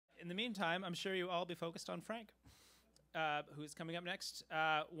in the meantime, I'm sure you all be focused on Frank, who's coming up next.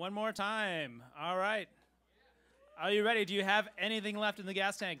 One more time. All right. Are you ready? Do you have anything left in the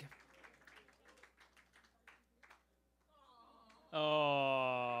gas tank?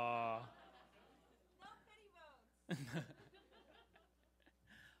 Oh. I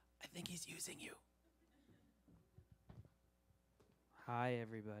think he's using you. Hi,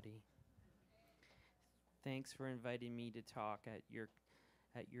 everybody. Thanks for inviting me to talk at your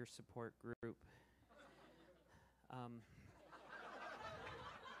support group.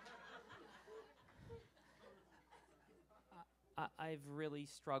 I've really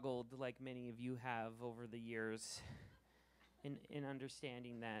struggled, like many of you have over the years, in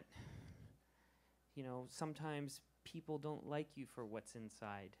understanding that, you know, sometimes people don't like you for what's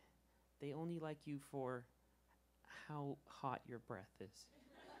inside. They only like you for how hot your breath is.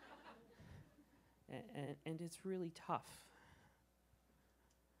 And it's really tough.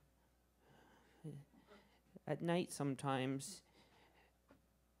 At night sometimes,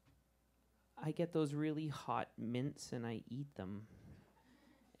 I get those really hot mints and I eat them.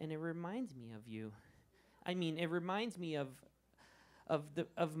 And it reminds me of you. I mean, it reminds me of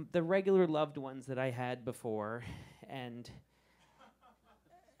the regular loved ones that I had before. And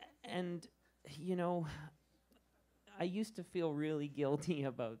you know, I used to feel really guilty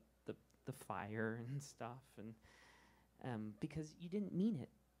about the fire and stuff, and because you didn't mean it.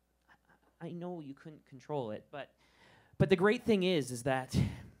 I know you couldn't control it, but the great thing is that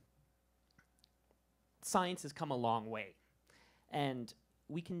science has come a long way, and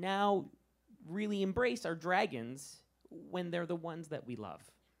we can now really embrace our dragons when they're the ones that we love.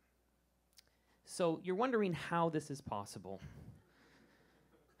 So you're wondering how this is possible.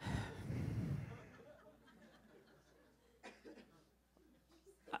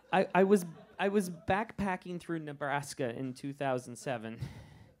 I was backpacking through Nebraska in 2007,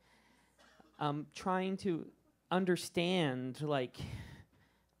 trying to understand like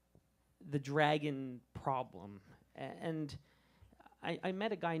the dragon problem, and I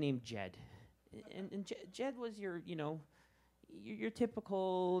met a guy named Jed, and Jed was your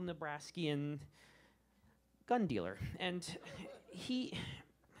typical Nebraskian gun dealer, and he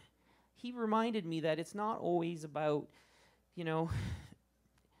reminded me that it's not always about, you know.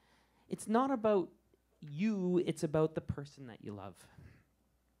 It's not about you, it's about the person that you love.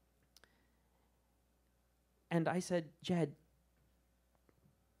 And I said, Jed,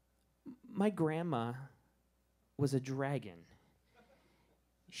 my grandma was a dragon.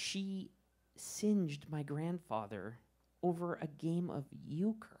 She singed my grandfather over a game of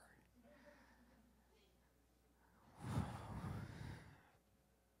euchre.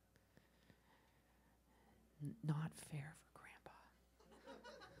 Not fair.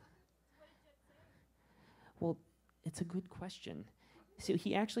 Well, it's a good question. So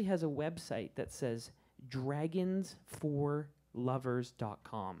he actually has a website that says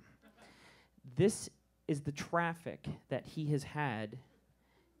dragonsforlovers.com. This is the traffic that he has had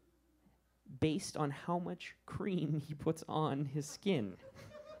based on how much cream he puts on his skin.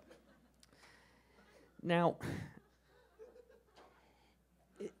 Now,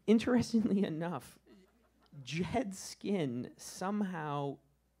 interestingly enough, Jed's skin somehow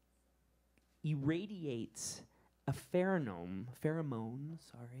irradiates a pheromone,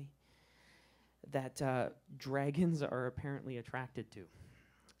 that dragons are apparently attracted to.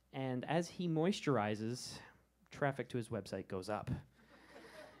 And as he moisturizes, traffic to his website goes up.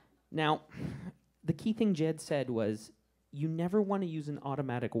 Now, the key thing Jed said was, you never want to use an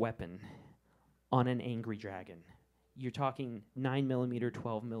automatic weapon on an angry dragon. You're talking 9mm,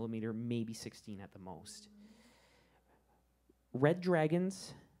 12mm, maybe 16 at the most. Red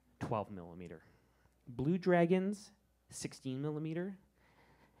dragons, 12mm. Blue dragons, 16mm.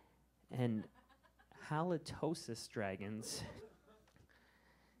 And halitosis dragons,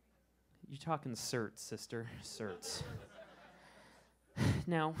 you're talking certs, sister, certs.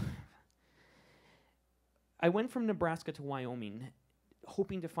 Now, I went from Nebraska to Wyoming,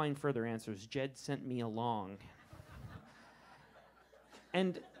 hoping to find further answers. Jed sent me along.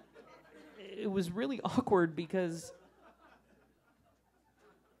 And it was really awkward because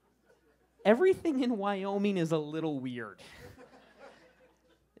everything in Wyoming is a little weird.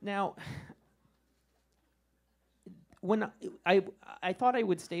 Now, when I thought I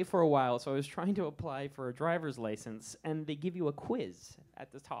would stay for a while, so I was trying to apply for a driver's license, and they give you a quiz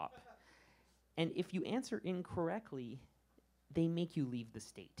at the top. And if you answer incorrectly, they make you leave the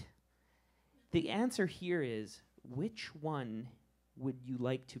state. The answer here is, which one would you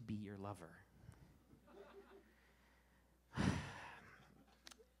like to be your lover?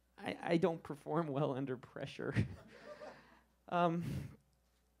 I don't perform well under pressure.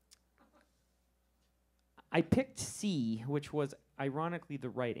 I picked C, which was ironically the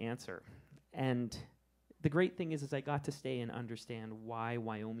right answer. And the great thing is I got to stay and understand why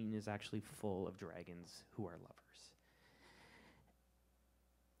Wyoming is actually full of dragons who are lovers.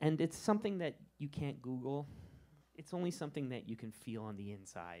 And it's something that you can't Google. It's only something that you can feel on the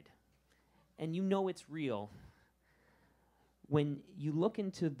inside. And you know it's real when you look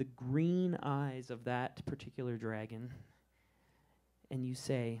into the green eyes of that particular dragon and you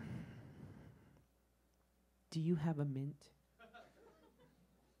say, "Do you have a mint?"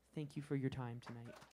 Thank you for your time tonight.